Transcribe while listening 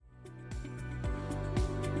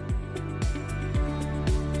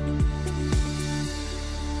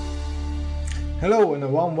Hello and a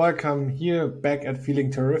warm welcome here back at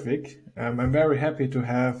Feeling Terrific. I'm very happy to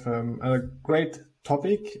have a great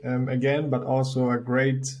topic again, but also a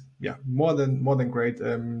great, more than great,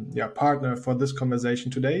 partner for this conversation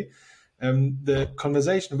today. The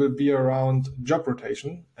conversation will be around job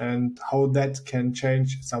rotation and how that can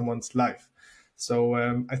change someone's life. So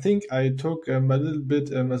I think I took a little bit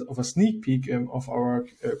of a sneak peek of our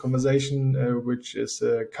conversation, which is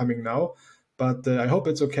coming now. But I hope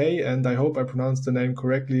it's okay, and I hope I pronounced the name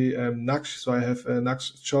correctly, Naksh. So I have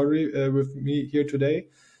Naksh Chaudhary with me here today,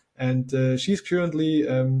 and she's currently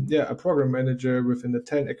a program manager within the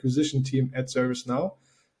talent acquisition team at ServiceNow.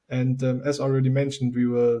 And as already mentioned, we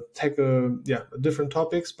will tackle different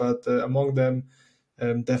topics, but among them,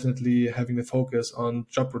 definitely having a focus on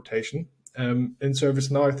job rotation. In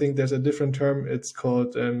ServiceNow, I think there's a different term. It's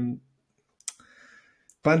called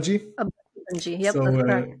bungee. A bungee. Yep, So, that's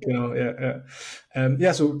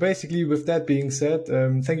correct. so basically, with that being said,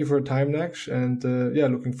 thank you for your time, Naksh, and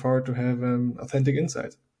looking forward to have authentic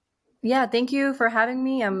insight. Yeah, thank you for having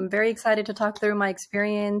me. I'm very excited to talk through my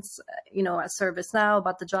experience, at ServiceNow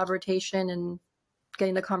about the job rotation and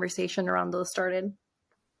getting the conversation around those started.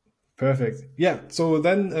 Perfect. Yeah. So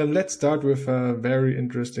then let's start with a very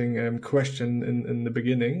interesting question in the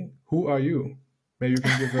beginning. Who are you? Maybe you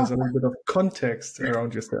can give us a little bit of context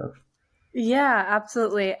around yourself. Yeah,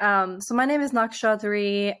 absolutely. So my name is Naksh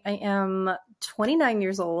Chaudhary. I am 29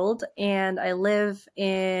 years old and I live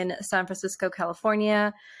in San Francisco,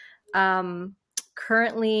 California. Currently,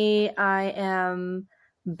 I am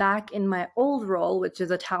back in my old role, which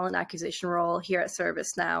is a talent acquisition role here at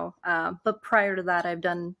ServiceNow. But prior to that, I've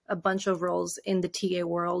done a bunch of roles in the TA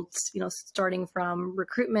world, starting from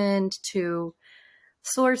recruitment to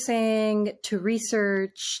sourcing to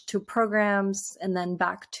research to programs, and then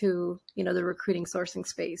back to, the recruiting sourcing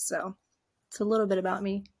space. So it's a little bit about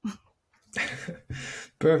me.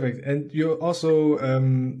 Perfect. And you also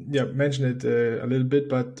mentioned it a little bit,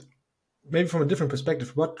 but maybe from a different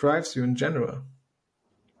perspective, what drives you in general?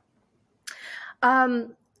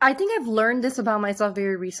 I think I've learned this about myself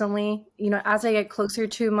very recently. As I get closer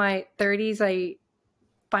to my 30s, I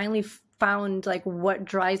finally found like what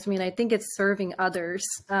drives me, and I think it's serving others.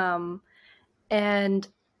 And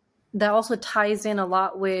that also ties in a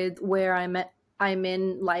lot with where I'm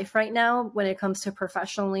in life right now when it comes to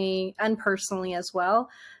professionally and personally as well.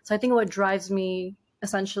 So I think what drives me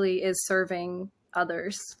essentially is serving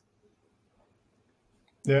others.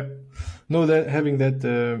 Yeah, no, that having that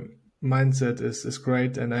mindset is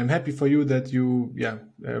great, and I'm happy for you that you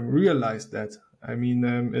realized that. I mean,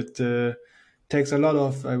 it takes a lot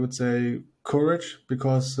of, I would say, courage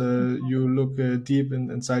because you look deep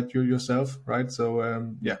inside yourself, right?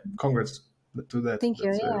 So congrats to that. Thank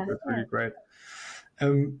you. Yeah. That's really great.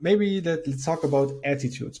 Maybe let's talk about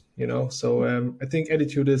attitude. So I think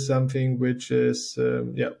attitude is something which is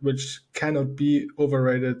which cannot be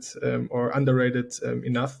overrated or underrated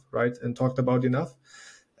enough, right? And talked about enough.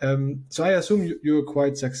 So I assume you're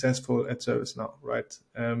quite successful at ServiceNow, right?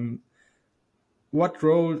 What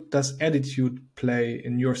role does attitude play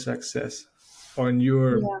in your success or in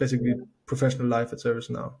your Yeah. basically professional life at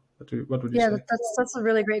ServiceNow? What would you Yeah, say? that's a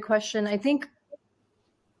really great question. I think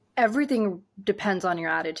everything depends on your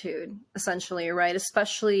attitude, essentially, right?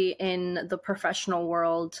 Especially in the professional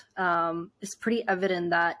world, it's pretty evident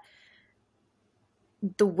that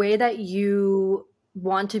the way that you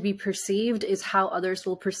want to be perceived is how others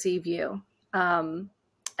will perceive you. And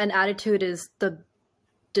attitude is the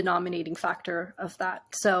denominating factor of that.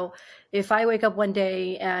 So if I wake up one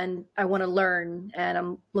day and I want to learn and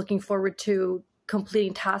I'm looking forward to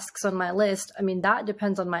completing tasks on my list, I mean, that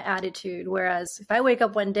depends on my attitude. Whereas if I wake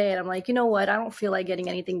up one day and I'm like, you know what, I don't feel like getting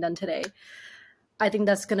anything done today, I think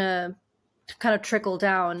that's going to kind of trickle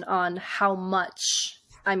down on how much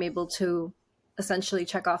I'm able to essentially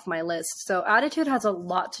check off my list. So attitude has a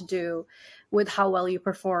lot to do with how well you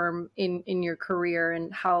perform in your career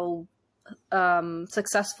and how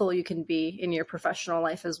successful you can be in your professional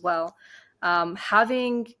life as well.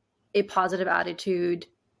 Having a positive attitude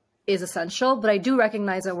is essential, but I do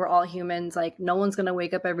recognize that we're all humans. Like, no one's going to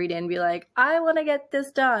wake up every day and be like, I want to get this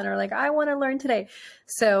done, or like, I want to learn today.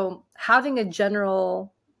 So having a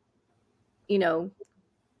general,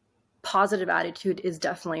 positive attitude is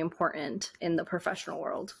definitely important in the professional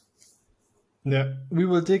world. Yeah, we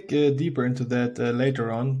will dig deeper into that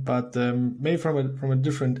later on, but maybe from a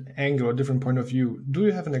different angle or different point of view. Do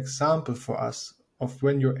you have an example for us of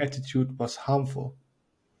when your attitude was harmful?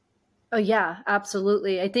 Oh, yeah,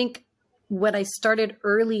 absolutely. I think when I started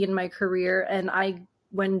early in my career and I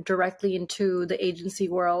went directly into the agency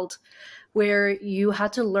world where you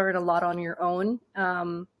had to learn a lot on your own,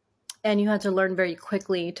 and you had to learn very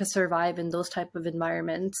quickly to survive in those type of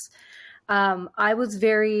environments. I was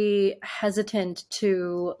very hesitant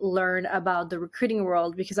to learn about the recruiting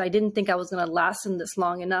world because I didn't think I was going to last in this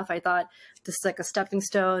long enough. I thought this is like a stepping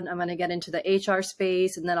stone. I'm going to get into the HR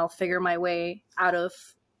space and then I'll figure my way out of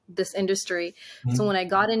this industry. Mm-hmm. So when I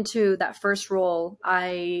got into that first role,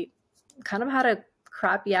 I kind of had a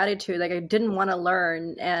crappy attitude. Like I didn't want to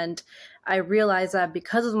learn. And I realized that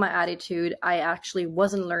because of my attitude, I actually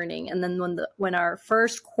wasn't learning. And then when our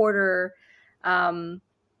first quarter,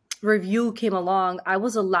 review came along, I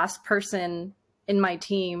was the last person in my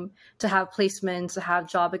team to have placements, to have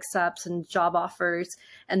job accepts and job offers.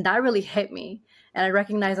 And that really hit me. And I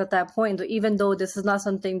recognized at that point that even though this is not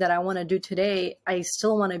something that I want to do today, I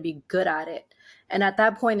still want to be good at it. And at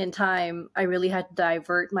that point in time, I really had to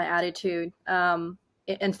divert my attitude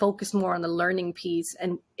and focus more on the learning piece.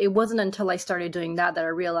 And it wasn't until I started doing that I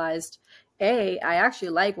realized, A, I actually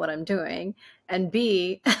like what I'm doing. And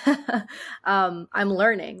B, I'm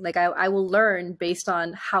learning. Like I will learn based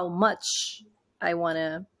on how much I want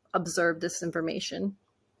to observe this information.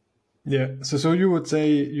 Yeah. So you would say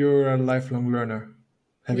you're a lifelong learner,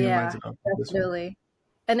 having a mindset of this one. Definitely.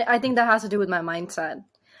 And I think that has to do with my mindset.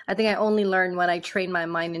 I think I only learn when I train my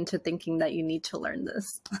mind into thinking that you need to learn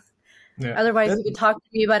this. Yeah. Otherwise, you can talk to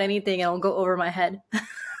me about anything and it'll go over my head.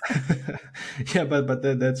 Yeah, but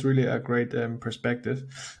that's really a great perspective.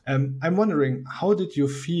 I'm wondering, how did you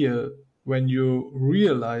feel when you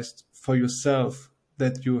realized for yourself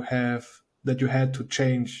that you had to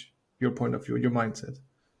change your point of view, your mindset?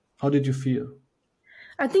 How did you feel?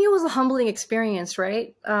 I think it was a humbling experience,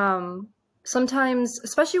 right? Sometimes,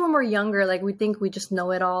 especially when we're younger, like we think we just know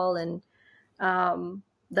it all and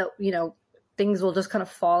that, things will just kind of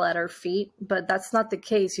fall at our feet. But that's not the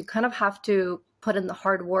case. You kind of have to put in the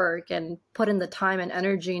hard work and put in the time and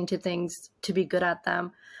energy into things to be good at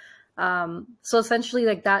them. So essentially,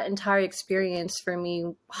 like that entire experience for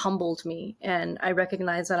me humbled me. And I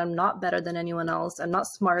recognize that I'm not better than anyone else. I'm not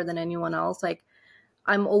smarter than anyone else. Like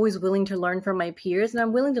I'm always willing to learn from my peers, and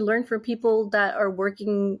I'm willing to learn from people that are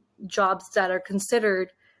working jobs that are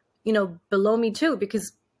considered, below me too,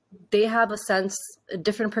 because they have a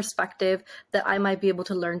different perspective that I might be able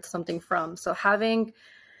to learn something from. So having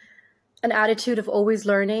an attitude of always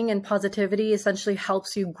learning and positivity essentially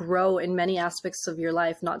helps you grow in many aspects of your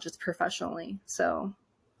life, not just professionally. So,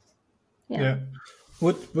 yeah.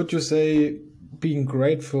 Would you say being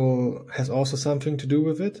grateful has also something to do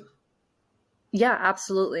with it? Yeah,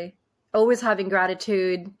 absolutely. Always having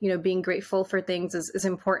gratitude, being grateful for things is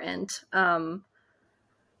important.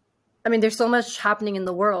 There's so much happening in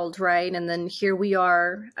the world, right? And then here we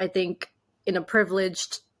are, I think, in a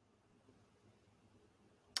privileged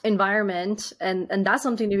environment, and that's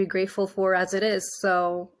something to be grateful for as it is.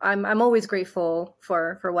 So I'm always grateful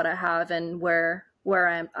for what I have and where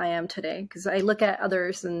I am today, because I look at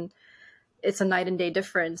others and it's a night and day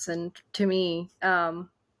difference. And to me, I'm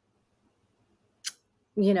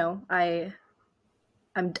doing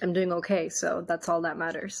okay. So that's all that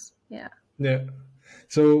matters. Yeah. Yeah.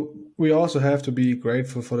 So we also have to be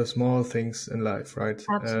grateful for the small things in life, right?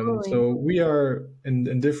 Absolutely. So we are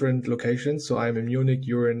in different locations. So I'm in Munich,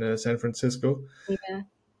 you're in San Francisco. Yeah.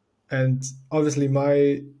 And obviously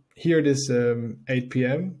here it is 8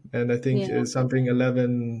 p.m. and I think it's something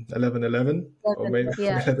 11, or maybe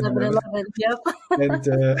 11. Yep. And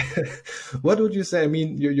what would you say?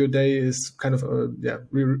 Your day is kind of,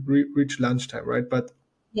 reach lunchtime, right? But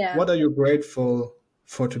what are you grateful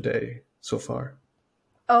for today so far?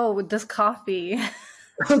 Oh, this coffee.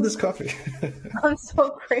 Oh, this coffee. I'm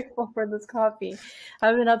so grateful for this coffee.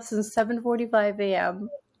 I've been up since 7:45 a.m.,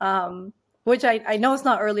 which I know it's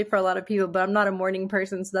not early for a lot of people, but I'm not a morning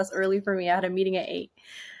person, so that's early for me. I had a meeting at 8.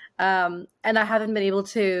 And I haven't been able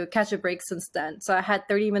to catch a break since then. So I had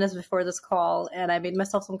 30 minutes before this call, and I made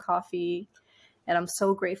myself some coffee. And I'm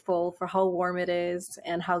so grateful for how warm it is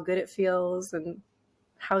and how good it feels and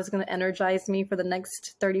how it's going to energize me for the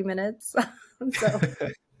next 30 minutes. So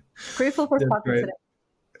grateful for coffee today.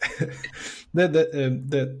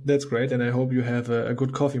 That's great, and I hope you have a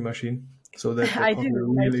good coffee machine. So that I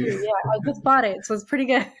do. Yeah, I just bought it, so it's pretty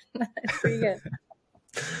good. It's pretty good.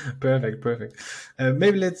 Perfect.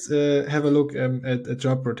 Maybe let's have a look at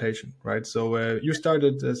job rotation, right? So you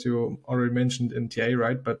started, as you already mentioned, in TA,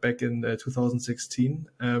 right? But back in 2016.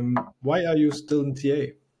 Why are you still in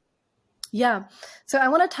TA? Yeah. So I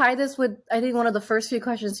want to tie this with, I think, one of the first few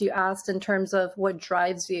questions you asked in terms of what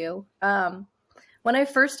drives you. When I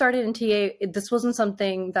first started in TA, this wasn't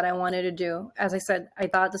something that I wanted to do. As I said, I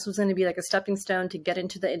thought this was going to be like a stepping stone to get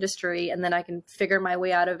into the industry, and then I can figure my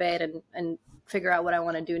way out of it and figure out what I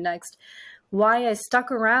want to do next. why I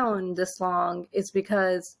stuck around this long is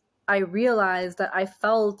because I realized that I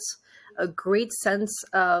felt a great sense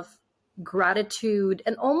of gratitude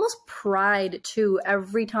and almost pride too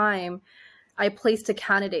every time I placed a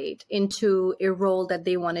candidate into a role that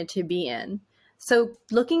they wanted to be in. So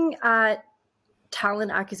looking at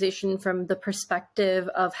talent acquisition from the perspective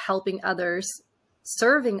of helping others,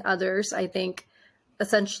 serving others, I think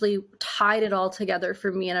essentially tied it all together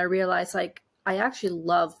for me. And I realized like, I actually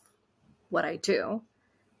love what I do.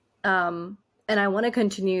 And I want to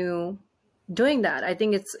continue doing that. I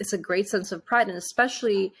think it's a great sense of pride, and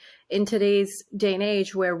especially in today's day and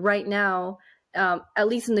age where right now, at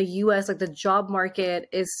least in the US, like the job market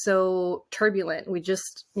is so turbulent. We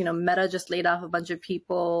just, Meta just laid off a bunch of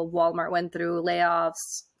people, Walmart went through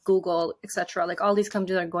layoffs, Google, etc. Like all these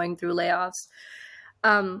companies are going through layoffs.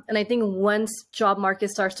 And I think once job market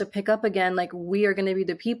starts to pick up again, like we are going to be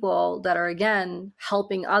the people that are again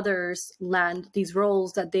helping others land these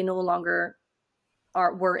roles that they no longer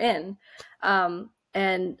were in.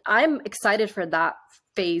 And I'm excited for that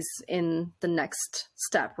phase in the next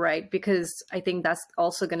step, right? Because I think that's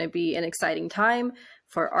also going to be an exciting time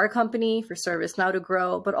for our company, for ServiceNow to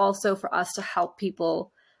grow, but also for us to help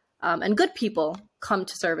people and good people come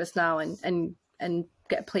to ServiceNow and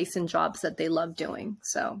get placed in jobs that they love doing.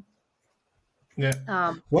 So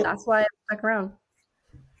Yeah. That's why I stuck around.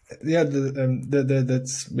 Yeah,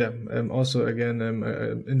 that's also again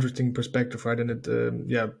interesting perspective, right? And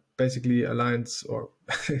it basically aligns or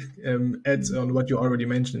adds on what you already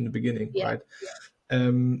mentioned in the beginning, right?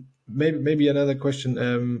 Maybe another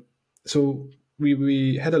question. So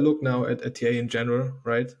we had a look now at TA in general,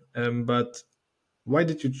 right? But why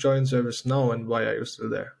did you join ServiceNow, and why are you still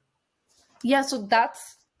there? Yeah, so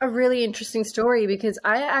that's a really interesting story because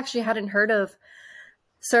I actually hadn't heard of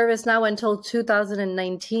ServiceNow until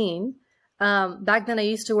 2019. Back then, I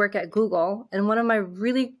used to work at Google, and one of my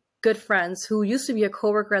really good friends, who used to be a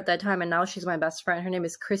coworker at that time, and now she's my best friend. Her name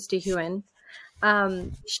is Christy Hewen.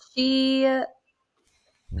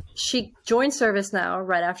 She joined ServiceNow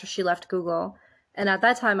right after she left Google, and at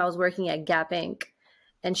that time, I was working at Gap Inc.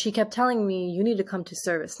 And she kept telling me, "You need to come to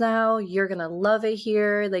ServiceNow. You're gonna love it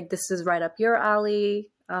here. Like this is right up your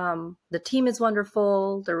alley. The team is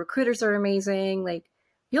wonderful. The recruiters are amazing. Like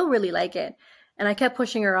you'll really like it." And I kept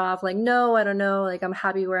pushing her off, like, "No, I don't know. Like I'm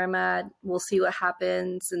happy where I'm at. We'll see what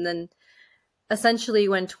happens." And then essentially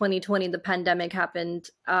when 2020, the pandemic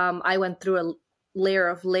happened, I went through a layer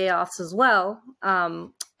of layoffs as well.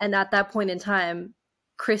 And at that point in time,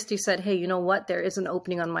 Christy said, "Hey, you know what? There is an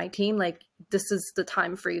opening on my team. Like this is the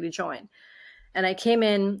time for you to join." And I came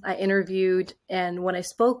in, I interviewed, and when I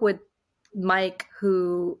spoke with Mike,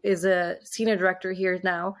 who is a senior director here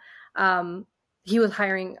now, he was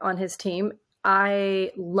hiring on his team.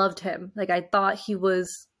 I loved him. Like I thought he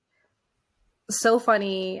was so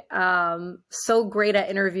funny, so great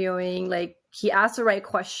at interviewing. Like he asked the right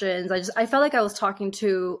questions. I felt like I was talking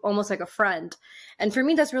to almost like a friend. And for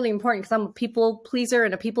me, that's really important because I'm a people pleaser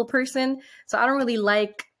and a people person. So I don't really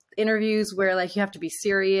like interviews where like you have to be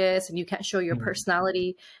serious and you can't show your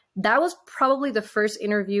personality. That was probably the first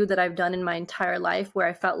interview that I've done in my entire life where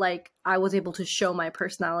I felt like I was able to show my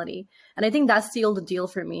personality. And I think that sealed the deal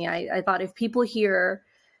for me. I thought if people here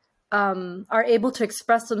are able to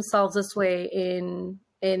express themselves this way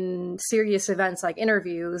in serious events like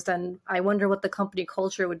interviews, then I wonder what the company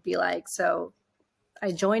culture would be like. So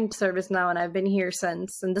I joined ServiceNow and I've been here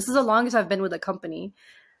since, and this is the longest I've been with a company.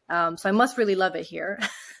 So I must really love it here.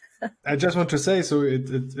 I just want to say, so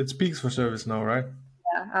it speaks for ServiceNow, right?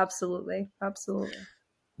 Yeah, absolutely. Absolutely.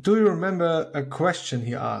 Do you remember a question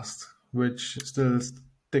he asked, which still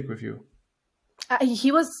stick with you?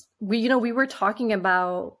 We were talking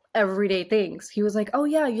about everyday things. He was like, "Oh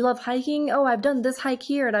yeah, you love hiking? Oh, I've done this hike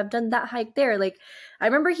here and I've done that hike there." Like, I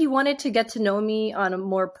remember he wanted to get to know me on a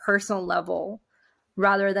more personal level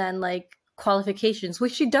rather than like qualifications,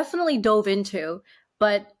 which he definitely dove into.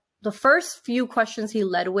 But the first few questions he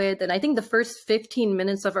led with, and I think the first 15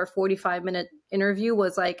 minutes of our 45-minute interview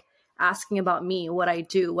was like asking about me, what I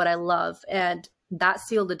do, what I love. And that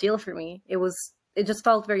sealed the deal for me. It just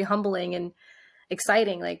felt very humbling and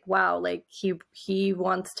exciting. Like, wow, like he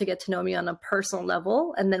wants to get to know me on a personal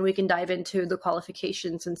level, and then we can dive into the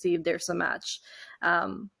qualifications and see if there's a match.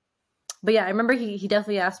 But yeah, I remember he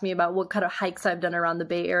definitely asked me about what kind of hikes I've done around the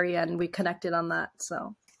Bay Area, and we connected on that.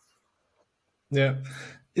 So yeah,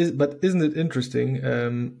 but isn't it interesting?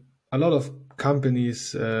 A lot of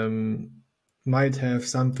companies might have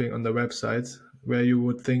something on their website where you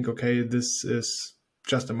would think, okay, this is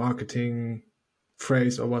just a marketing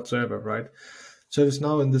phrase or whatsoever, right?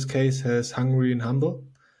 ServiceNow in this case has hungry and humble.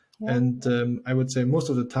 Yeah. And I would say most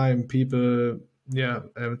of the time people,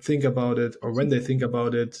 think about it, or when they think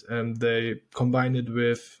about it, they combine it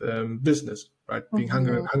with business, right? Being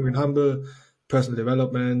Mhm. hungry and humble, personal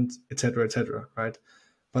development, etc., etc., right?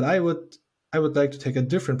 But I would like to take a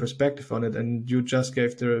different perspective on it, and you just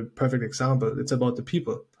gave the perfect example. It's about the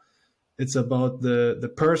people. It's about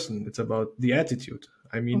the person. It's about the attitude.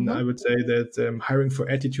 I mean, Mhm. I would say that hiring for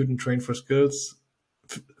attitude and train for skills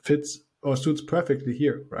fits or suits perfectly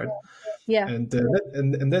here, right? Yeah. And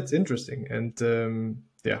and that's interesting. And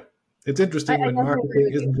it's I interesting when definitely agree marketing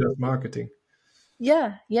with you. isn't just marketing.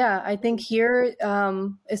 Yeah, yeah. I think here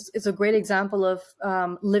is a great example of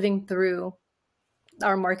living through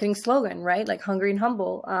our marketing slogan, right? Like hungry and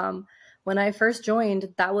humble. When I first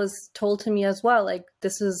joined, that was told to me as well. Like,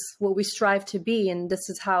 this is what we strive to be, and this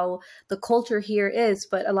is how the culture here is.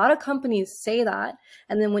 But a lot of companies say that.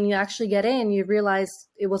 And then when you actually get in, you realize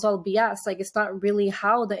it was all BS. Like, it's not really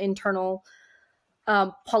how the internal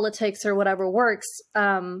politics or whatever works.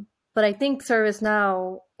 But I think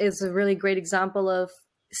ServiceNow is a really great example of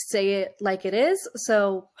say it like it is.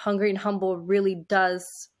 So hungry and humble really does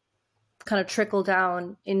kind of trickle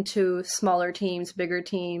down into smaller teams, bigger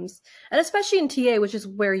teams, and especially in TA, which is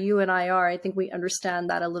where you and I are. I think we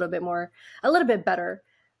understand that a little bit more, a little bit better.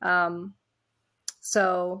 Um,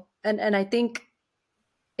 and I think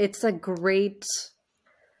it's a great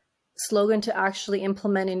slogan to actually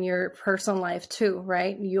implement in your personal life too,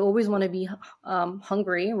 right? You always want to be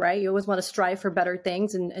hungry, right? You always want to strive for better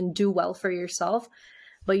things and do well for yourself,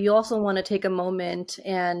 but you also want to take a moment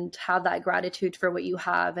and have that gratitude for what you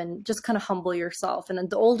have and just kind of humble yourself. And then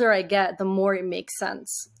the older I get, the more it makes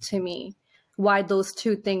sense to me why those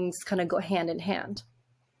two things kind of go hand in hand.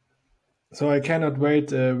 So I cannot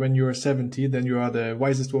wait when you are 70, then you are the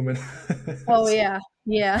wisest woman. Oh So yeah.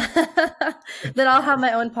 Yeah. Then I'll have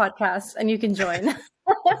my own podcast and you can join.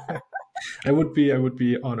 I would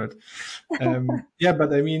be honored.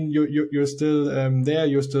 But I mean, you're still there.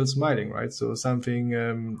 You're still smiling, right? So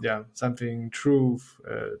something, something true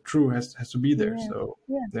has to be there. Yeah. So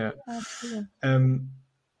Yeah. yeah. Absolutely. Um,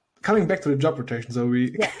 Coming back to the job rotation, so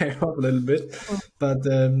we Yeah. came up a little bit, but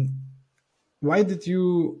why did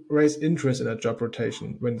you raise interest in a job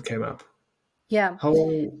rotation when it came up? Yeah. How,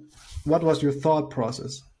 what was your thought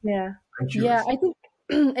process? Yeah. I'm Yeah. curious. I think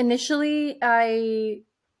initially I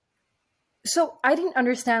didn't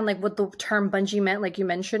understand like what the term bungee meant, like you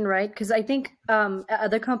mentioned, right? Because I think at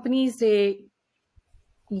other companies they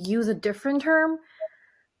use a different term.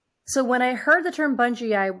 So when I heard the term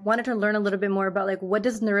bungee, I wanted to learn a little bit more about like what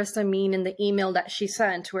does Narissa mean in the email that she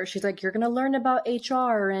sent, where she's like, you're gonna learn about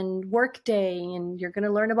HR and Workday, and you're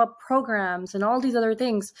gonna learn about programs and all these other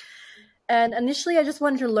things. And initially, I just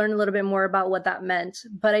wanted to learn a little bit more about what that meant.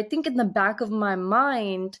 But I think in the back of my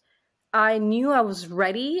mind, I knew I was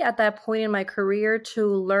ready at that point in my career to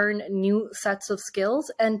learn new sets of skills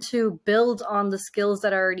and to build on the skills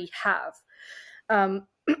that I already have. Um,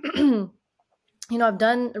 I've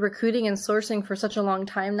done recruiting and sourcing for such a long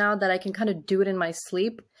time now that I can kind of do it in my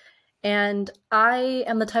sleep. And I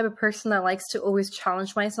am the type of person that likes to always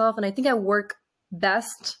challenge myself. And I think I work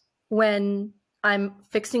best when I'm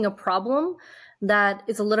fixing a problem that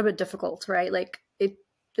is a little bit difficult, right? Like it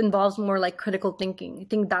involves more like critical thinking. I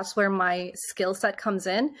think that's where my skill set comes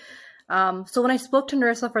in. So when I spoke to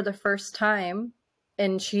Narissa for the first time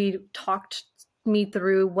and she talked me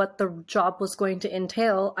through what the job was going to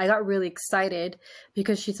entail, I got really excited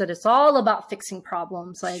because she said it's all about fixing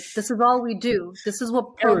problems. Like this is all we do. This is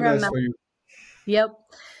what program. Paradise for you. Yep.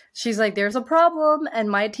 She's like, there's a problem, and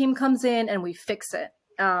my team comes in and we fix it.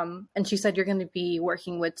 And she said, you're going to be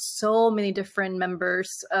working with so many different members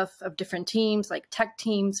of different teams, like tech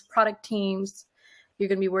teams, product teams. You're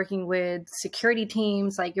going to be working with security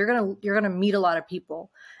teams. Like you're going to meet a lot of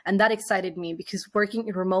people. And that excited me because working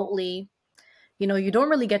remotely, you don't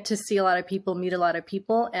really get to see a lot of people, meet a lot of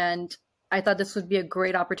people. And I thought this would be a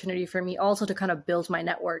great opportunity for me also to kind of build my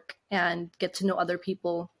network and get to know other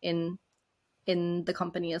people in the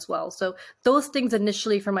company as well. So those things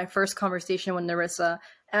initially from my first conversation with Narissa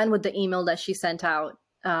and with the email that she sent out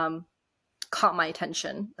caught my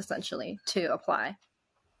attention essentially to apply.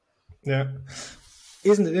 Yeah.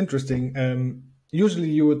 Isn't it interesting? Usually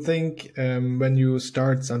you would think when you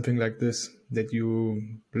start something like this that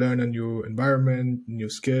you learn a new environment, new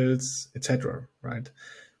skills, etc., right?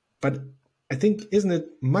 But I think isn't it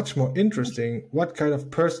much more interesting what kind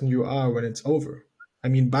of person you are when it's over? I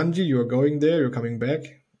mean, Bungie, you're going there, you're coming back.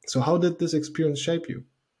 So how did this experience shape you?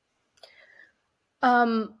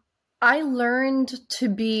 I learned to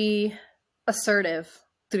be assertive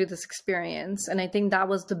through this experience, and I think that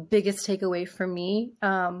was the biggest takeaway for me.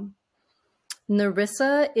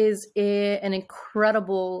 Narissa is an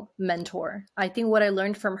incredible mentor. I think what I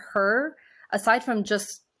learned from her, aside from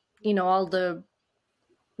just, all the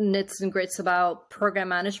nits and grits about program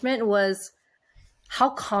management, was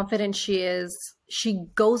how confident she is. She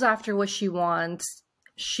goes after what she wants.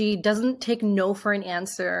 She doesn't take no for an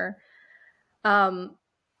answer.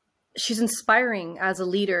 She's inspiring as a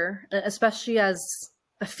leader, especially as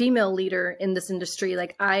a female leader in this industry.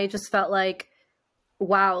 Like, I just felt like,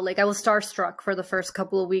 wow, like I was starstruck for the first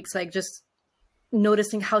couple of weeks, like just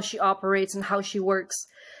noticing how she operates and how she works.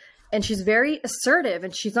 And she's very assertive,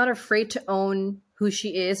 and she's not afraid to own who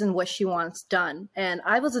she is and what she wants done. And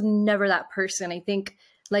I was never that person. I think,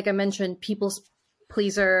 like I mentioned, people's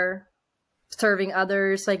pleaser, serving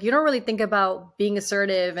others. Like, you don't really think about being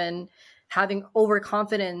assertive and having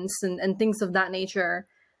overconfidence and things of that nature.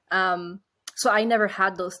 So I never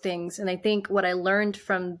had those things. And I think what I learned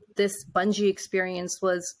from this bungee experience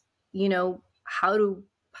was, how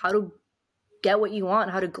to get what you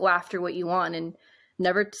want, how to go after what you want, and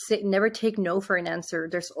never take no for an answer.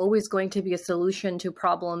 There's always going to be a solution to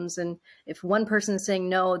problems. And if one person is saying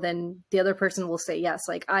no, then the other person will say yes.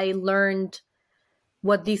 Like, I learned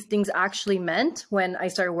what these things actually meant when I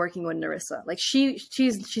started working with Narissa. Like,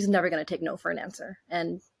 she's never going to take no for an answer.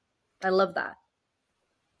 And I love that.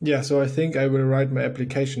 Yeah, so I think I will write my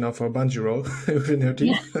application now for a bungee roll within her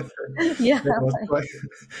team. Yeah. That was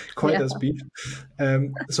quite a speech.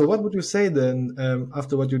 So what would you say then,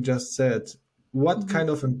 after what you just said? What kind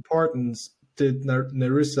of importance did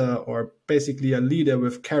Narissa, or basically a leader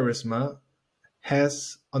with charisma,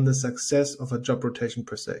 has on the success of a job rotation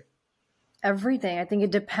per se? Everything. I think it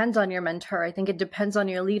depends on your mentor. I think it depends on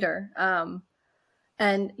your leader.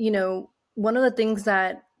 And, one of the things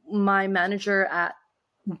that my manager at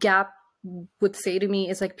Gap would say to me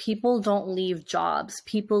is like, people don't leave jobs,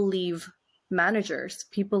 people leave managers,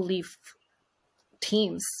 people leave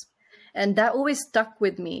teams. And that always stuck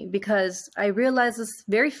with me, because I realized it's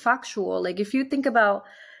very factual. Like, if you think about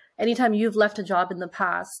anytime you've left a job in the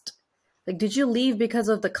past, like, did you leave because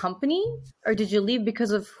of the company, or did you leave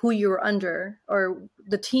because of who you were under or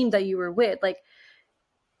the team that you were with? Like,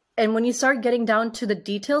 and when you start getting down to the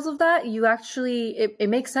details of that, you actually, it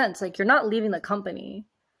makes sense. Like, you're not leaving the company.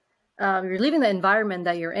 You're leaving the environment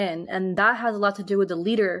that you're in, and that has a lot to do with the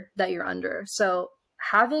leader that you're under. So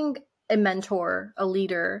having a mentor, a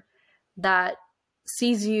leader that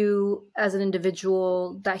sees you as an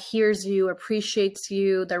individual, that hears you, appreciates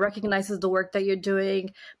you, that recognizes the work that you're doing,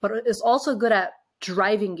 but is also good at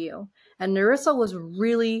driving you. And Narissa was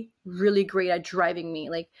really, really great at driving me.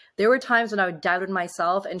 Like, there were times when I would doubted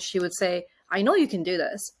myself, and she would say, I know you can do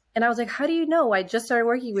this. And I was like, how do you know? I just started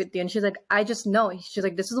working with you. And she's like, I just know. She's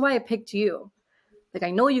like, this is why I picked you. Like,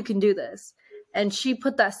 I know you can do this. And she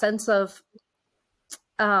put that sense of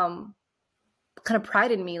kind of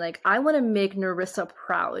pride in me. Like, I want to make Narissa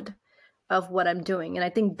proud of what I'm doing. And I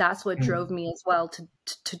think that's what drove me as well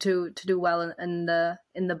to do well in the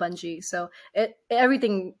bungee. So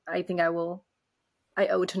everything I think I owe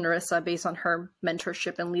to Narissa based on her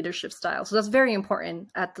mentorship and leadership style. So that's very important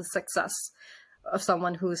at the success of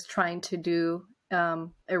someone who's trying to do a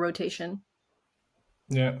rotation.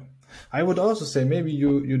 Yeah, I would also say, maybe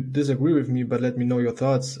you disagree with me, but let me know your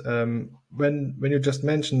thoughts. When you just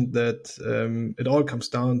mentioned that it all comes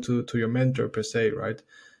down to your mentor per se, right?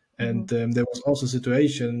 And there was also a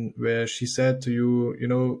situation where she said to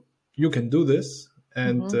you, you can do this,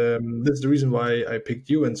 and that's the reason why I picked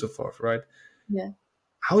you, and so forth, right? Yeah.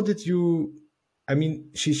 How did you? I mean,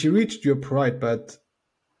 she reached your pride, but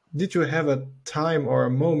did you have a time or a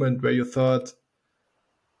moment where you thought,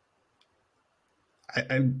 I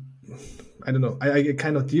don't know, I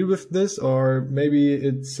cannot deal with this, or maybe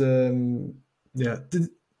it's can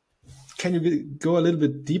you go a little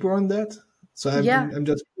bit deeper on that? So I'm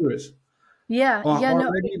just curious. Yeah. Or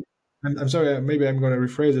No. maybe, I'm sorry, maybe I'm going to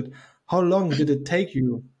rephrase it. How long did it take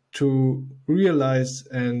you to realize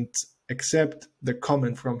and accept the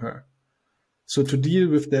comment from her? So to deal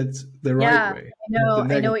with that the right way.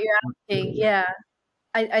 I know what you're asking. Yeah.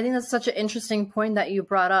 I think that's such an interesting point that you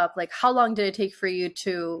brought up. Like, how long did it take for you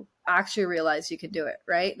to actually realize you could do it,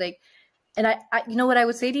 right? Like, and I you know what I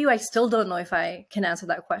would say to you? I still don't know if I can answer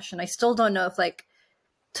that question. I still don't know if, like,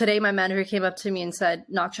 today my manager came up to me and said,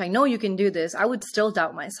 Naksh, I know you can do this. I would still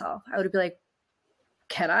doubt myself. I would be like,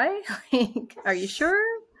 can I? Like, are you sure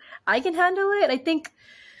I can handle it? I think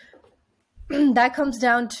that comes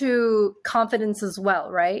down to confidence as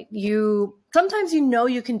well, right? Sometimes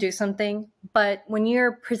you can do something, but when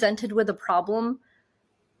you're presented with a problem,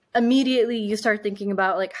 immediately you start thinking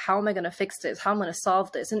about, like, how am I going to fix this? How am I going to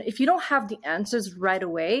solve this? And if you don't have the answers right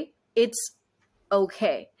away, it's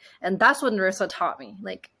okay. And that's what Narissa taught me.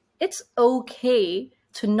 Like, it's okay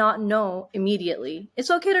to not know immediately.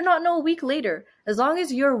 It's okay to not know a week later. As long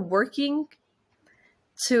as you're working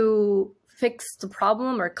to fix the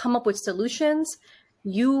problem or come up with solutions,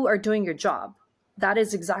 you are doing your job. That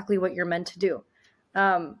is exactly what you're meant to do.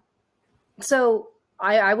 So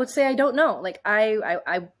I would say I don't know. Like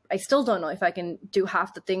I still don't know if I can do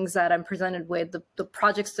half the things that I'm presented with, the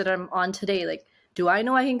projects that I'm on today. Like, do I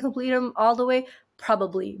know I can complete them all the way?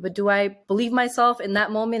 Probably. But do I believe myself in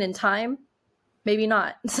that moment in time? Maybe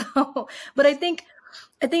not. So, but I think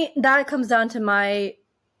that comes down to my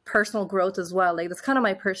personal growth as well. Like, that's kind of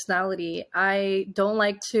my personality. I don't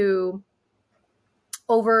like to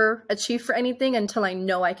overachieve for anything until I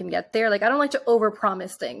know I can get there. Like, I don't like to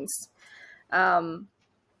overpromise things.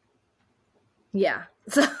 Yeah.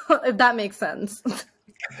 So if that makes sense.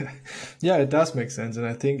 Yeah, it does make sense, and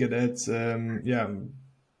I think it adds,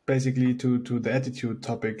 basically to the attitude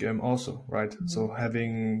topic also, right? So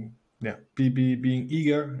having, being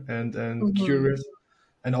eager and curious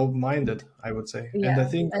and open-minded, I would say. And I Yeah.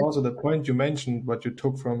 think also the point you mentioned, what you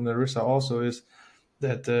took from Narissa also, is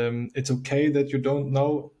that it's okay that you don't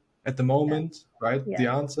know at the moment, right, the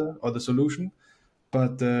Yeah. answer or the solution,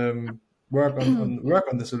 but work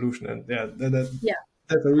on the solution. And Yeah.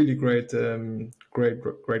 that's a really great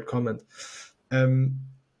comment. Um,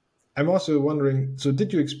 I'm also wondering, so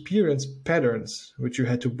did you experience patterns which you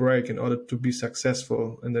had to break in order to be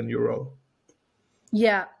successful in the new role?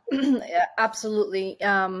 Yeah. Yeah, absolutely.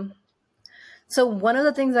 So one of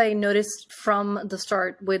the things I noticed from the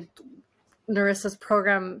start with Narissa's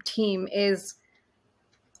program team is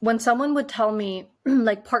when someone would tell me,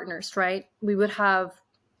 like partners, right? We would have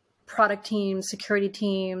product teams, security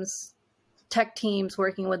teams, tech teams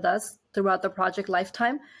working with us throughout the project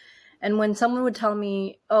lifetime. And when someone would tell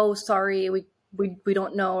me, oh, sorry, we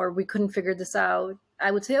don't know, or we couldn't figure this out, I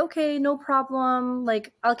would say, okay, no problem.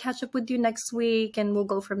 Like, I'll catch up with you next week and we'll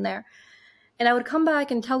go from there. And I would come back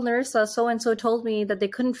and tell Narissa, so and so told me that they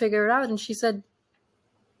couldn't figure it out. And she said,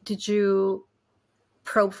 did you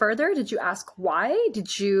probe further? Did you ask why? Did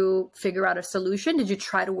you figure out a solution? Did you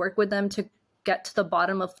try to work with them to get to the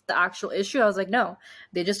bottom of the actual issue? I was like, no,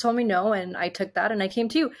 they just told me no. And I took that and I came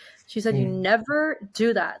to you. She said, you never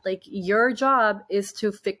do that. Like, your job is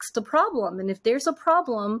to fix the problem. And if there's a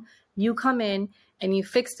problem, you come in and you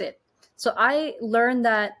fix it. So I learned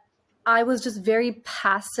that I was just very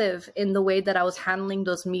passive in the way that I was handling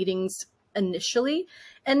those meetings initially.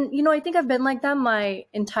 And, I think I've been like that my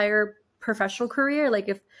entire professional career. Like,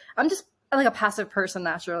 if I'm like a passive person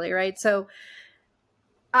naturally, right? So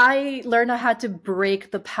I learned I had to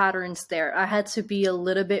break the patterns there. I had to be a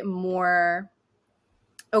little bit more,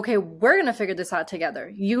 okay, we're going to figure this out together.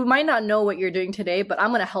 You might not know what you're doing today, but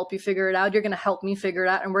I'm going to help you figure it out. You're going to help me figure it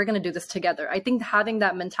out, and we're going to do this together. I think having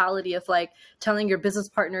that mentality of like telling your business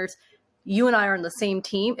partners, you and I are on the same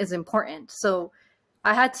team, is important. So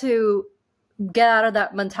I had to get out of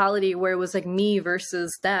that mentality where it was like me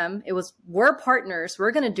versus them. It was, we're partners.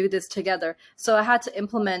 We're going to do this together. So I had to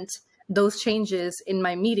implement those changes in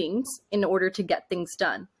my meetings in order to get things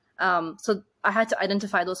done. So I had to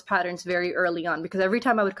identify those patterns very early on, because every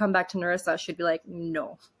time I would come back to Narissa, she'd be like,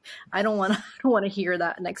 no, I don't want to hear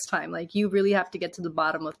that next time. Like, you really have to get to the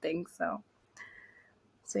bottom of things. So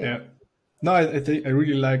Yeah. No, I think I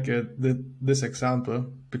really like this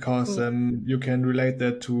example, because you can relate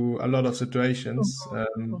that to a lot of situations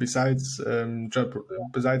besides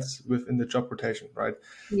besides within the job rotation, right?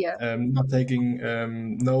 Yeah. Not taking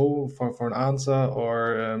no for an answer,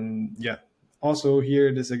 or Also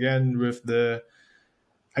here this again with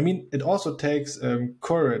it also takes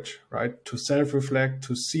courage, right? To self-reflect,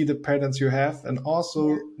 to see the patterns you have, and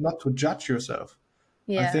also not to judge yourself.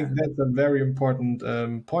 I Yeah. think that's a very important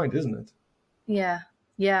point, isn't it? Yeah.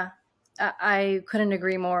 Yeah. I couldn't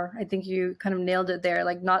agree more. I think you kind of nailed it there.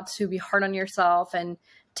 Like, not to be hard on yourself and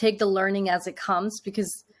take the learning as it comes,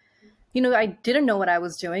 because, I didn't know what I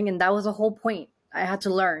was doing, and that was the whole point. I had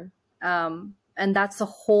to learn. And that's the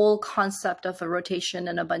whole concept of a rotation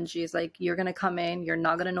and a bungee, is like, you're going to come in, you're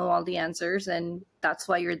not going to know all the answers, and that's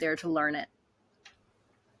why you're there to learn it.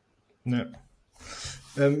 Yeah.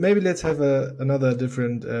 Maybe let's have another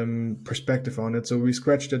different perspective on it. So we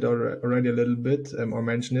scratched it already a little bit, or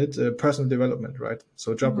mentioned it, personal development, right?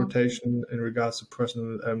 So job rotation in regards to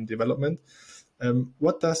personal development.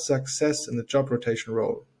 What does success in the job rotation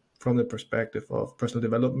role, from the perspective of personal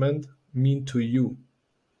development, mean to you?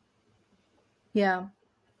 Yeah.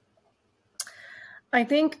 I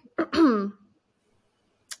think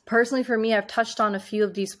personally for me, I've touched on a few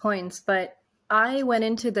of these points, but I went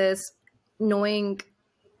into this knowing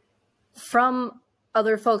from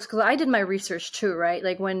other folks, because I did my research too, right?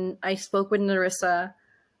 Like when I spoke with Narissa,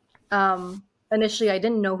 initially I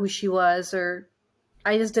didn't know who she was, or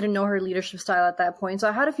I just didn't know her leadership style at that point. So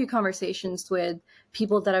I had a few conversations with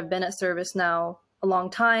people that have been at ServiceNow a long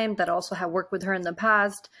time, that also have worked with her in the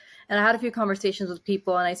past. And I had a few conversations with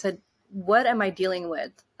people, and I said, what am I dealing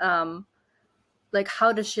with? Like,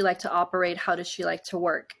 how does she like to operate? How does she like to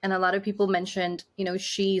work? And a lot of people mentioned, you know,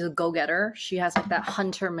 she's a go-getter. She has like that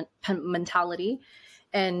hunter mentality,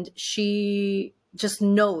 and she just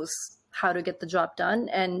knows how to get the job done.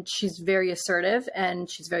 And she's very assertive, and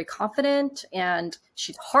she's very confident, and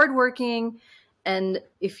she's hardworking. And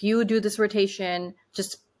if you do this rotation,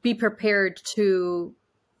 just be prepared to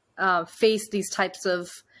face these types of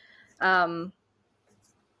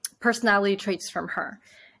personality traits from her.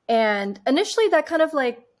 And initially that kind of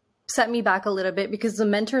like set me back a little bit, because the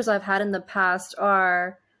mentors I've had in the past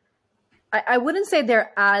are, I wouldn't say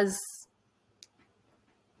they're as,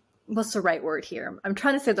 what's the right word here? I'm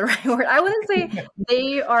trying to say the right word. I wouldn't say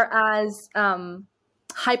they are as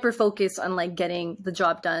hyper focused on like getting the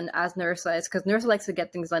job done as Narissa is, because Narissa likes to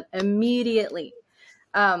get things done immediately.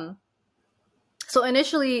 So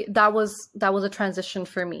initially that was a transition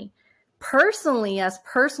for me. Personally, as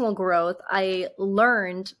personal growth, I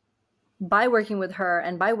learned by working with her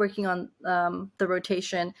and by working on the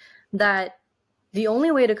rotation that the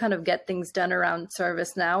only way to kind of get things done around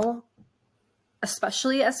ServiceNow,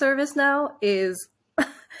 especially at ServiceNow, is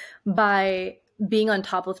by being on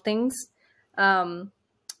top of things,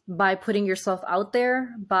 by putting yourself out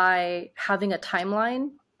there, by having a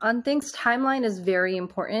timeline on things. Timeline is very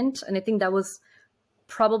important. And I think that was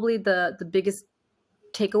probably the biggest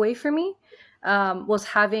takeaway for me, was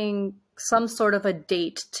having some sort of a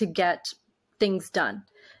date to get things done.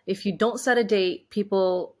 If you don't set a date,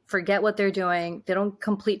 people forget what they're doing. They don't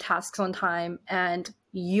complete tasks on time, and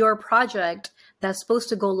your project that's supposed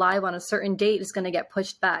to go live on a certain date is going to get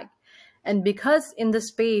pushed back. And because in this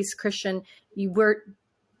space, Christian, you were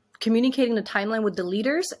communicating the timeline with the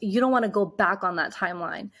leaders, you don't want to go back on that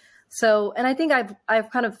timeline. So, and I think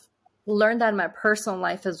I've kind of learned that in my personal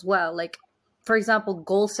life as well. Like, for example,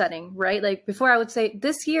 goal setting, right? Like before I would say,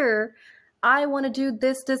 this year, I want to do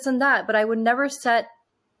this, this, and that, but I would never set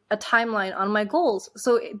a timeline on my goals.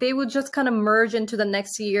 So they would just kind of merge into the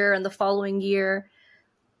next year and the following year.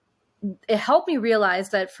 It helped me realize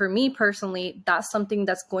that for me personally, that's something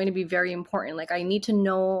that's going to be very important. Like I need to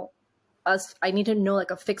know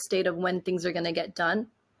like a fixed date of when things are going to get done.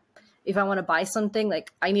 If I want to buy something,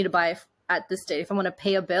 like I need to buy at this date. If I want to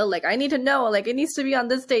pay a bill, like I need to know, like it needs to be on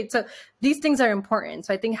this date. So these things are important.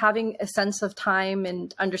 So I think having a sense of time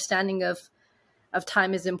and understanding of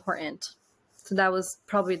time is important. So that was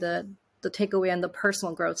probably the takeaway on the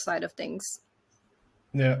personal growth side of things.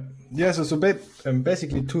 Yeah. So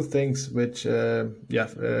basically two things, which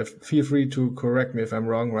feel free to correct me if I'm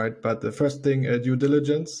wrong, right? But the first thing, due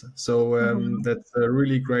diligence. So that's a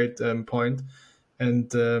really great point,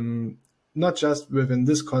 and not just within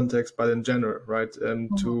this context, but in general, right?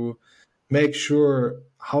 To make sure,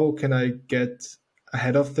 how can I get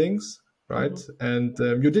ahead of things, right? And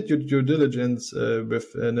you did your due diligence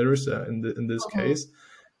with Narissa in this case,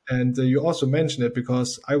 and you also mentioned it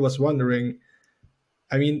because I was wondering.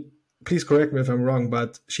 I mean, please correct me if I'm wrong,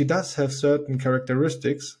 but she does have certain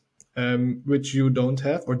characteristics which you don't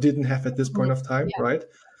have or didn't have at this point of time, right?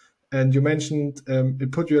 And you mentioned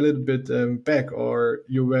it put you a little bit back, or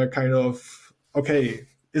you were kind of, okay,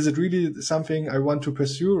 is it really something I want to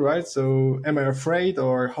pursue, right? So am I afraid,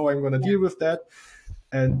 or how I'm going to deal with that?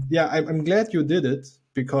 And yeah, I'm glad you did it,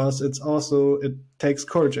 because it takes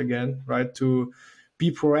courage again, right? To be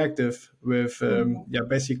proactive with,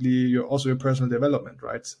 basically your personal development,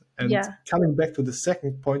 right? And coming back to the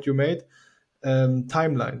second point you made,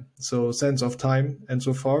 timeline, so sense of time and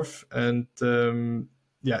so forth. And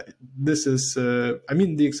this is,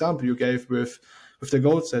 the example you gave with the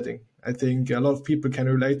goal setting, I think a lot of people can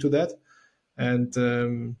relate to that.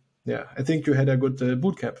 And I think you had a good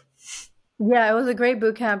boot camp. Yeah, it was a great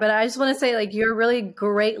boot camp. And I just want to say, like, you're a really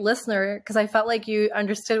great listener, because I felt like you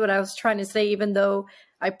understood what I was trying to say, even though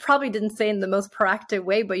I probably didn't say in the most proactive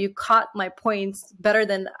way, but you caught my points better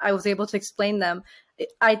than I was able to explain them.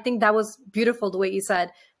 I think that was beautiful, the way you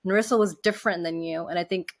said Narissa was different than you. And I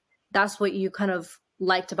think that's what you kind of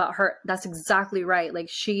liked about her. That's exactly right. Like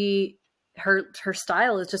her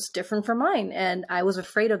style is just different from mine. And I was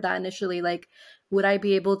afraid of that initially. Like, would I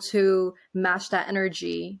be able to match that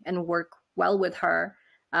energy and work well with her?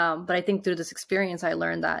 But I think through this experience, I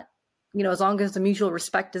learned that, as long as the mutual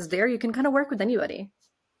respect is there, you can kind of work with anybody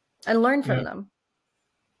and learn from them.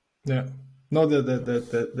 Yeah, no,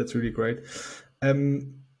 that's really great.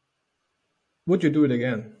 Would you do it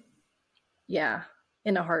again? Yeah,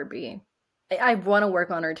 in a heartbeat. I want to work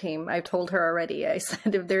on her team. I've told her already. I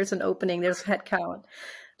said if there's an opening, there's headcount.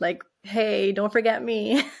 Like, hey, don't forget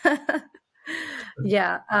me.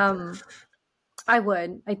 Yeah, I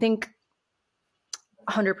would. I think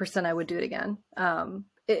 100% I would do it again.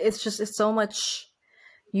 It's so much.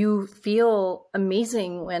 You feel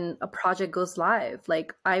amazing when a project goes live.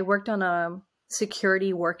 Like I worked on a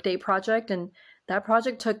security workday project, and that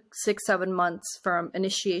project took 6-7 months from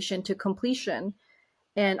initiation to completion.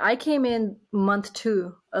 And I came in month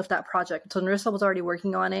 2 of that project. So Narissa was already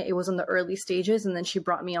working on it. It was in the early stages, and then she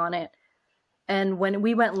brought me on it. And when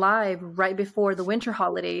we went live right before the winter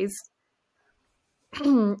holidays,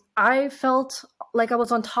 I felt like I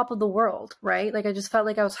was on top of the world, right? Like I just felt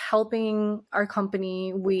like I was helping our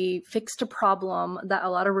company. We fixed a problem that a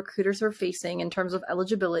lot of recruiters were facing in terms of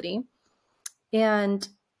eligibility. And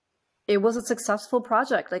it was a successful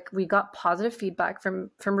project. Like we got positive feedback from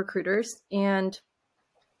recruiters, and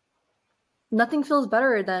nothing feels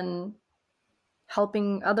better than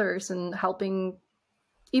helping others and helping,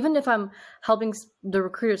 even if I'm helping the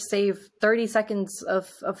recruiters save 30 seconds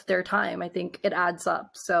of their time, I think it adds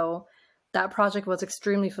up. So that project was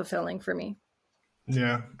extremely fulfilling for me.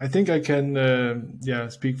 Yeah, I think I can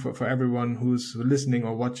speak for everyone who's listening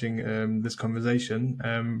or watching this conversation.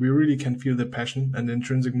 We really can feel the passion and the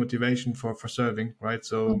intrinsic motivation for serving, right?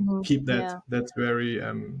 So keep that. Yeah. That's very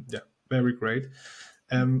very great.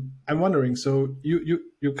 I'm wondering, so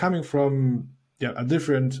you're coming from a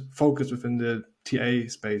different focus within the TA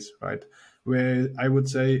space, right? Where I would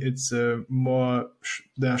say it's a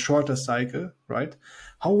the shorter cycle, right?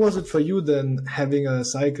 How was it for you then having a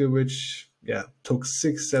cycle which took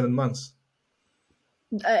 6-7 months?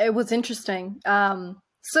 It was interesting.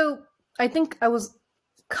 So I think I was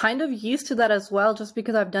kind of used to that as well, just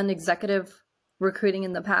because I've done executive recruiting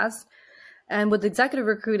in the past. And with executive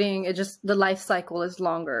recruiting, the life cycle is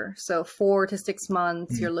longer. So 4 to 6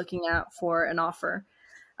 months you're looking at for an offer.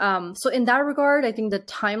 So in that regard, I think the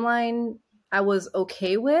timeline I was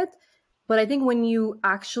okay with. But I think when you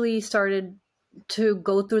actually started to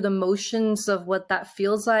go through the motions of what that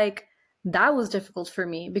feels like, that was difficult for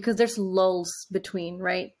me because there's lulls between,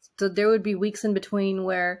 right? So there would be weeks in between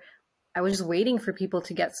where I was just waiting for people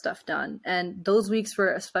to get stuff done. And those weeks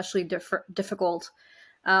were especially difficult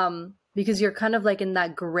because you're kind of like in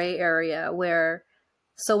that gray area where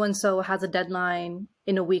so-and-so has a deadline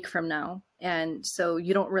in a week from now. And so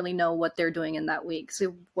you don't really know what they're doing in that week.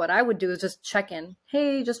 So what I would do is just check in.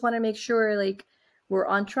 Hey, just want to make sure like we're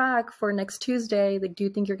on track for next Tuesday. Like, do you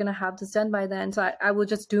think you're going to have this done by then? So I would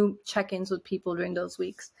just do check-ins with people during those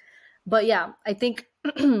weeks. But yeah, I think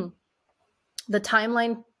the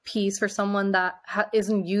timeline piece for someone that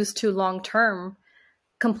isn't used to long-term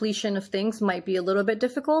completion of things might be a little bit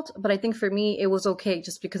difficult, but I think for me it was okay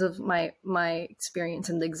just because of my experience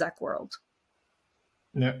in the exec world.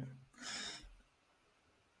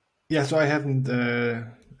 Yeah, so I haven't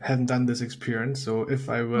done this experience, so if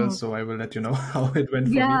I will, so I will let you know how it went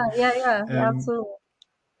for me. Yeah, absolutely.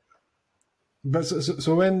 But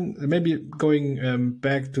so when maybe going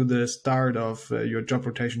back to the start of your job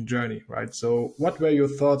rotation journey, right? So what were your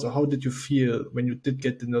thoughts, or how did you feel when you did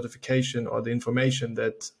get the notification or the information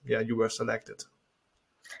that you were selected?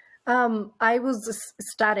 I was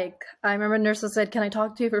ecstatic. I remember Nursa said, "Can I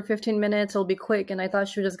talk to you for 15 minutes? It'll be quick." And I thought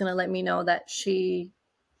she was just gonna let me know that she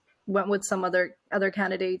went with some other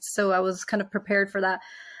candidates, so I was kind of prepared for that.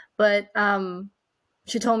 But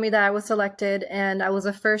she told me that I was selected, and I was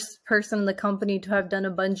the first person in the company to have done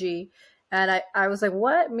a bungee. And I was like,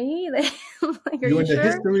 "What, me?" Like, are You're you in the sure?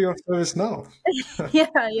 history of ServiceNow.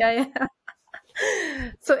 Yeah.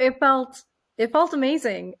 So it felt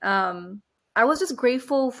amazing. I was just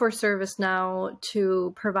grateful for ServiceNow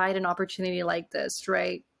to provide an opportunity like this,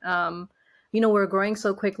 right? We're growing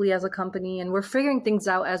so quickly as a company, and we're figuring things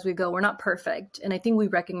out as we go. We're not perfect, and I think we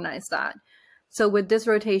recognize that. So with this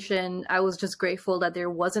rotation, I was just grateful that there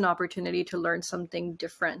was an opportunity to learn something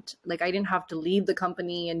different. Like I didn't have to leave the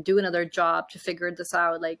company and do another job to figure this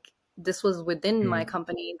out. Like this was within my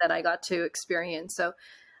company that I got to experience. So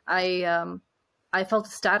I felt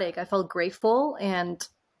ecstatic. I felt grateful, and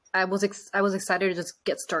I was excited to just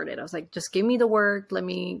get started. I was like, just give me the work. Let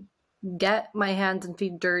me get my hands and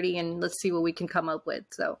feet dirty, and let's see what we can come up with.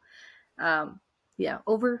 So,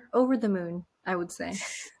 over the moon, I would say.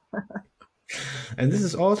 And this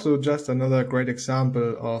is also just another great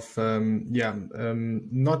example of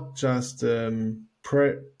not just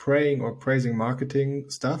praying or praising marketing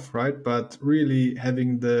stuff, right? But really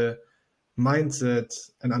having the mindset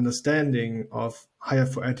and understanding of hire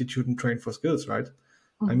for attitude and train for skills, right?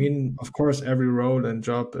 I mean, of course, every role and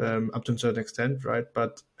job up to a certain extent, right?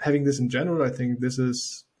 But having this in general, I think this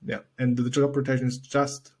is, yeah, and the job rotation is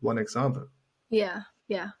just one example. Yeah,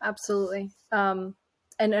 yeah, absolutely.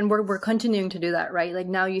 And we're continuing to do that, right? Like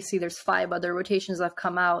now you see there's 5 other rotations that have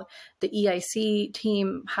come out. The EIC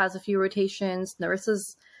team has a few rotations.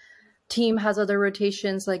 Narissa's team has other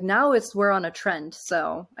rotations. Like now we're on a trend.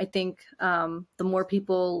 So I think the more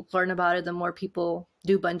people learn about it, the more people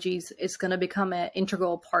do bungees, it's going to become an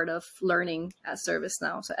integral part of learning at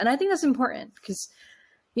ServiceNow. So, and I think that's important because,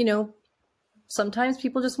 you know, sometimes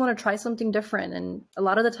people just want to try something different, and a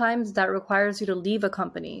lot of the times that requires you to leave a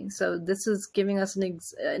company. So this is giving us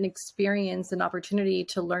an experience, an opportunity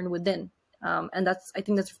to learn within, and I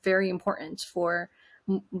think that's very important for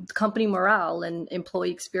company morale and employee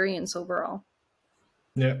experience overall.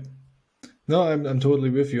 Yeah. No, I'm totally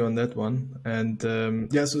with you on that one. And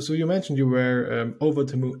yeah, so you mentioned you were over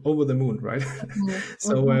the moon, right?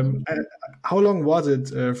 So how long was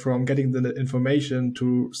it from getting the information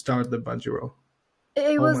to start the bungee roll?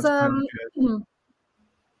 It How was much time did you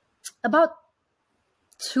about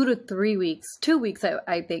 2 to 3 weeks. 2 weeks,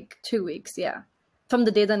 I think. 2 weeks, yeah. From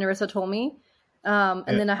the day that Narissa told me. And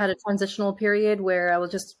have? then I had a transitional period where I was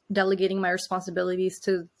just delegating my responsibilities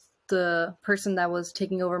to the person that was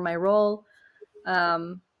taking over my role.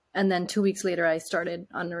 And then 2 weeks later, I started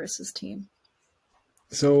on Narissa's team.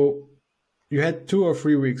 So you had 2 or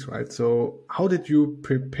 3 weeks, right? So how did you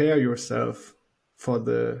prepare yourself for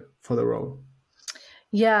the role?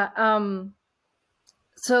 Yeah.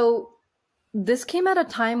 So this came at a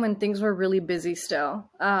time when things were really busy still.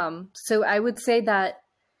 So I would say that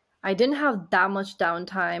I didn't have that much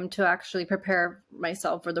downtime to actually prepare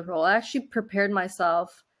myself for the role. I actually prepared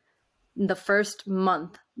myself in the first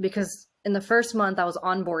month because in the first month I was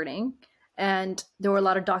onboarding and there were a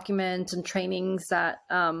lot of documents and trainings that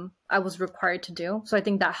I was required to do. So I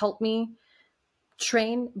think that helped me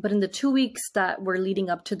train. But in the 2 weeks that were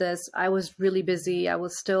leading up to this, I was really busy. I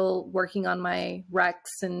was still working on my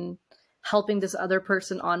recs and helping this other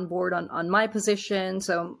person on board on my position.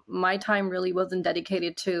 So my time really wasn't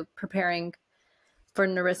dedicated to preparing for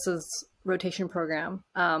Narissa's rotation program.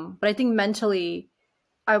 But I think mentally,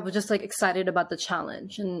 I was just like excited about the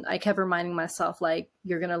challenge. And I kept reminding myself, like,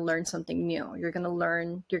 you're going to learn something new. You're going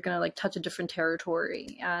to like touch a different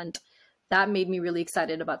territory. And that made me really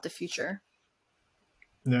excited about the future.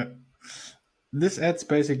 Yeah. This adds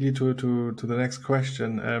basically to the next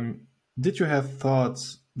question. Did you have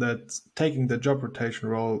thoughts that taking the job rotation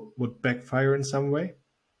role would backfire in some way?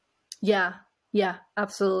 Yeah,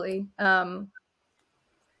 absolutely. I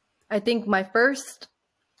think my first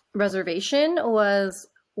reservation was,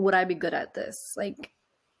 would I be good at this? Like,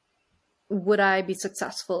 would I be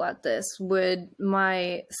successful at this? Would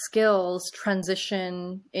my skills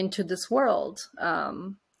transition into this world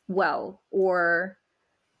well? Or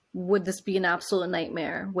would this be an absolute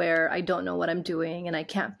nightmare where I don't know what I'm doing and I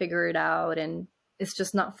can't figure it out and it's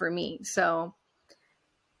just not for me? So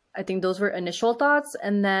I think those were initial thoughts.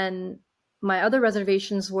 And then my other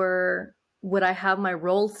reservations were, would I have my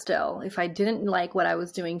role still? If I didn't like what I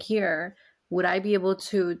was doing here, would I be able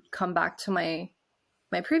to come back to my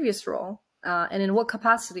previous role? And in what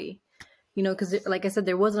capacity? You know, because like I said,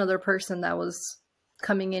 there was another person that was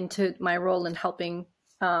coming into my role and helping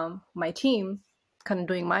my team, kind of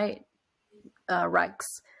doing my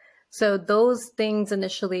recs. So those things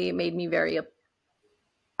initially made me very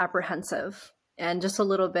apprehensive and just a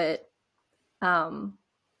little bit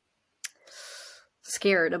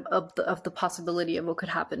scared of the possibility of what could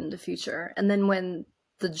happen in the future. And then when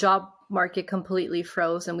the job market completely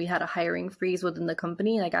froze and we had a hiring freeze within the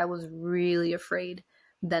company, like I was really afraid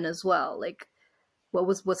then as well. Like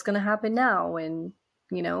what's going to happen now? And,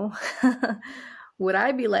 you know, would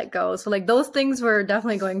I be let go? So like those things were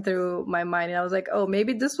definitely going through my mind. And I was like, oh,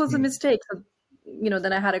 maybe this was a mistake. So, you know,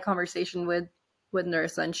 then I had a conversation with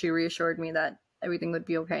Narissa and she reassured me that everything would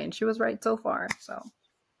be okay. And she was right so far.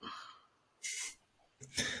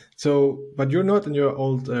 So, but you're not in your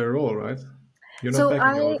old role, right? You're not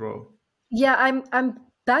back in your old role. Yeah, I'm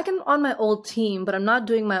back on my old team, but I'm not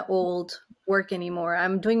doing my old work anymore.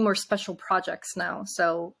 I'm doing more special projects now.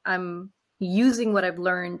 So I'm using what I've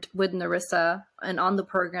learned with Narissa and on the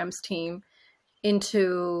programs team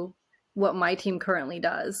into what my team currently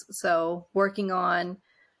does. So working on,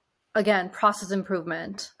 again, process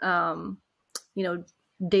improvement, you know,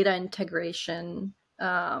 data integration,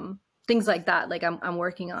 things like that. Like I'm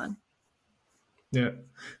working on. Yeah.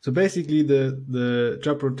 So basically, the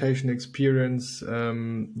job rotation experience,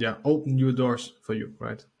 opened new doors for you,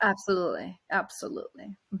 right? Absolutely.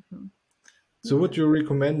 Mm-hmm. So would you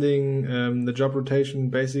recommending the job rotation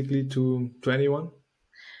basically to anyone?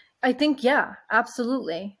 I think, yeah,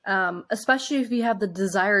 absolutely. Especially if you have the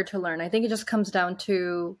desire to learn. I think it just comes down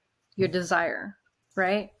to your desire,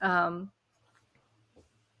 right?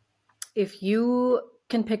 If you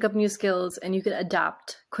can pick up new skills and you can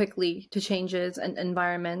adapt quickly to changes and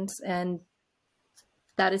environments, and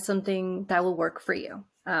that is something that will work for you.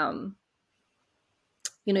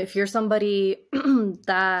 If you're somebody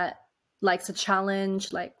that likes a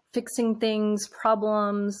challenge, like fixing things,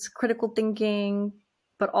 problems, critical thinking,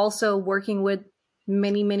 but also working with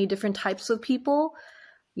many, many different types of people,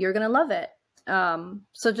 you're going to love it.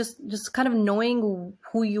 So just kind of knowing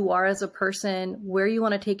who you are as a person, where you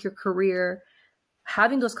want to take your career,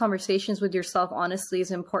 having those conversations with yourself honestly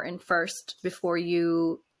is important first before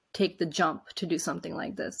you take the jump to do something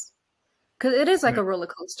like this. Because it is like a roller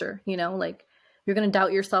coaster, like you're going to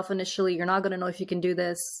doubt yourself initially. You're not going to know if you can do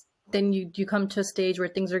this. Then you come to a stage where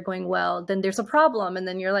things are going well. Then there's a problem. And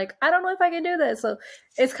then you're like, I don't know if I can do this. So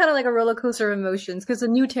it's kind of like a roller coaster of emotions because it's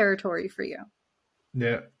a new territory for you.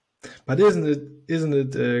 Yeah. But isn't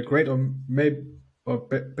it great, or maybe, or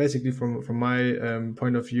basically from my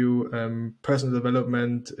point of view, personal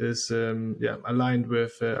development is aligned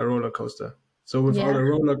with a roller coaster. So without Yeah. a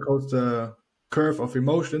roller coaster curve of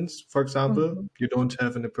emotions, for example, Mm-hmm. you don't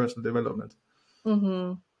have any personal development.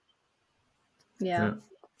 Mm-hmm. Yeah.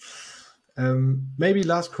 Yeah. Maybe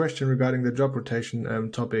last question regarding the job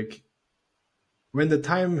rotation topic. When the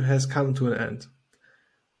time has come to an end,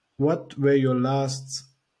 what were your last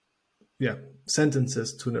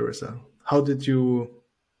sentences to Narissa? How did you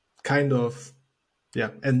kind of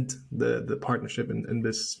end the partnership in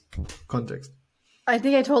this context? I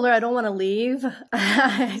think I told her I don't want to leave.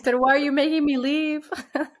 I said, "Why are you making me leave?"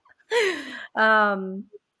 um,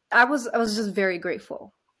 I was just very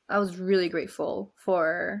grateful. I was really grateful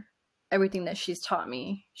for everything that she's taught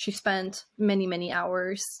me. She spent many, many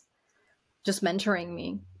hours just mentoring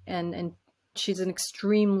me, and she's an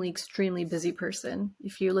extremely, extremely busy person.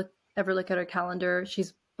 If you ever look at her calendar,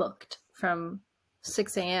 she's booked from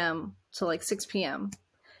 6 a.m. to like 6 p.m.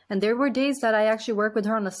 And there were days that I actually worked with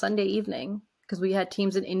her on a Sunday evening because we had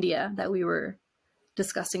teams in India that we were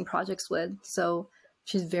discussing projects with. So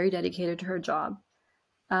she's very dedicated to her job.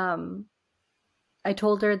 I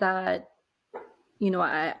told her that,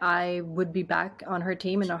 I would be back on her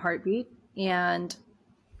team in a heartbeat. And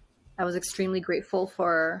I was extremely grateful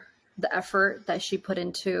for the effort that she put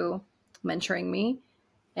into mentoring me.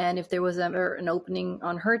 And if there was ever an opening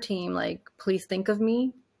on her team, like, please think of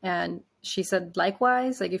me. And she said,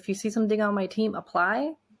 likewise, like, if you see something on my team,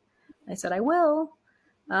 apply. I said, I will.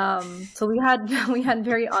 So we had we had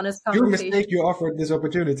very honest Your conversations. mistake, you offered this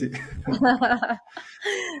opportunity.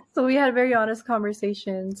 So we had very honest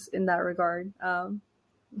conversations in that regard.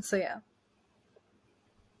 So yeah.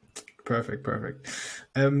 Perfect.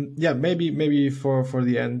 Maybe for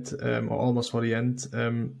the end, or almost for the end,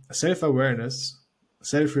 self-awareness,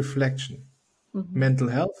 self-reflection, Mm-hmm. mental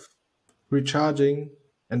health, recharging,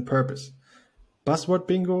 and purpose. Buzzword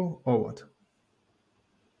bingo or what?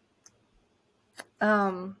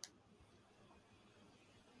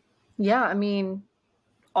 Yeah, I mean,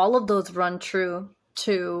 all of those run true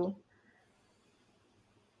to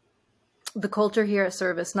the culture here at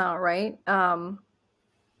ServiceNow, right?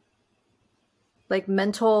 Like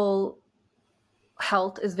mental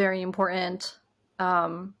health is very important.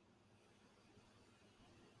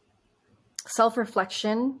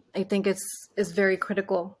 Self-reflection, I think, is very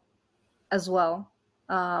critical as well.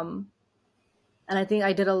 And I think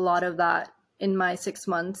I did a lot of that in my 6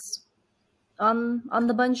 months on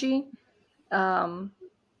the bungee.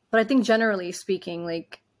 But I think generally speaking,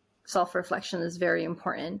 like self-reflection is very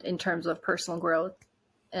important in terms of personal growth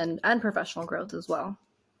and professional growth as well.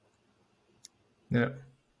 Yeah.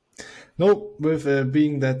 No, with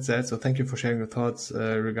being that said, so thank you for sharing your thoughts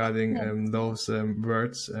regarding Yeah, those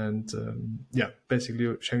words and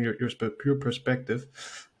basically sharing your perspective.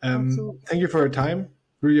 absolutely. Thank you for your time.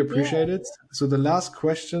 Really Yeah. appreciate it. So the last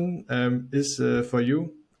question is for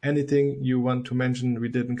you. Anything you want to mention we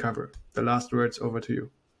didn't cover? The last words over to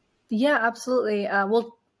you. Yeah, absolutely.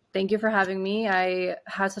 Well, thank you for having me. I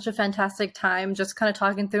had such a fantastic time just kind of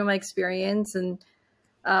talking through my experience, and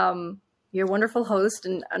you're a wonderful host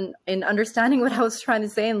and understanding what I was trying to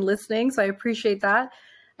say and listening. So I appreciate that.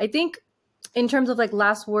 I think in terms of like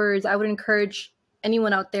last words, I would encourage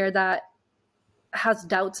anyone out there that has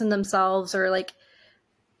doubts in themselves or like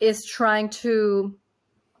is trying to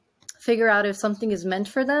figure out if something is meant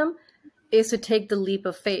for them is to take the leap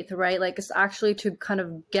of faith, right? Like it's actually to kind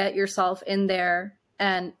of get yourself in there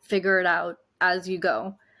and figure it out as you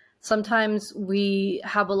go. Sometimes we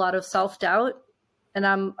have a lot of self-doubt, and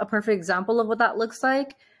I'm a perfect example of what that looks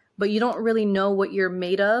like. but you don't really know what you're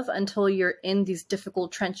made of until you're in these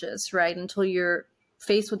difficult trenches, right? Until you're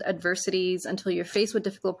faced with adversities, until you're faced with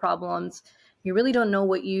difficult problems, you really don't know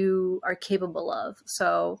what you are capable of.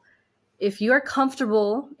 So if you are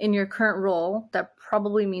comfortable in your current role, that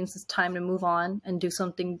probably means it's time to move on and do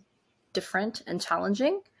something different and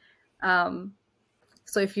challenging.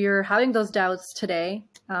 So if you're having those doubts today,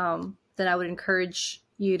 then I would encourage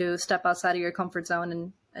you to step outside of your comfort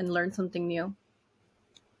zone and learn something new.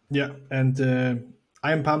 Yeah, and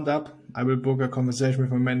I am pumped up. I will book a conversation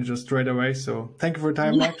with my manager straight away. So thank you for your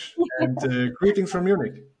time, Max, and greetings from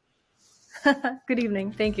Munich. Good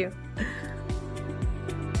evening. Thank you.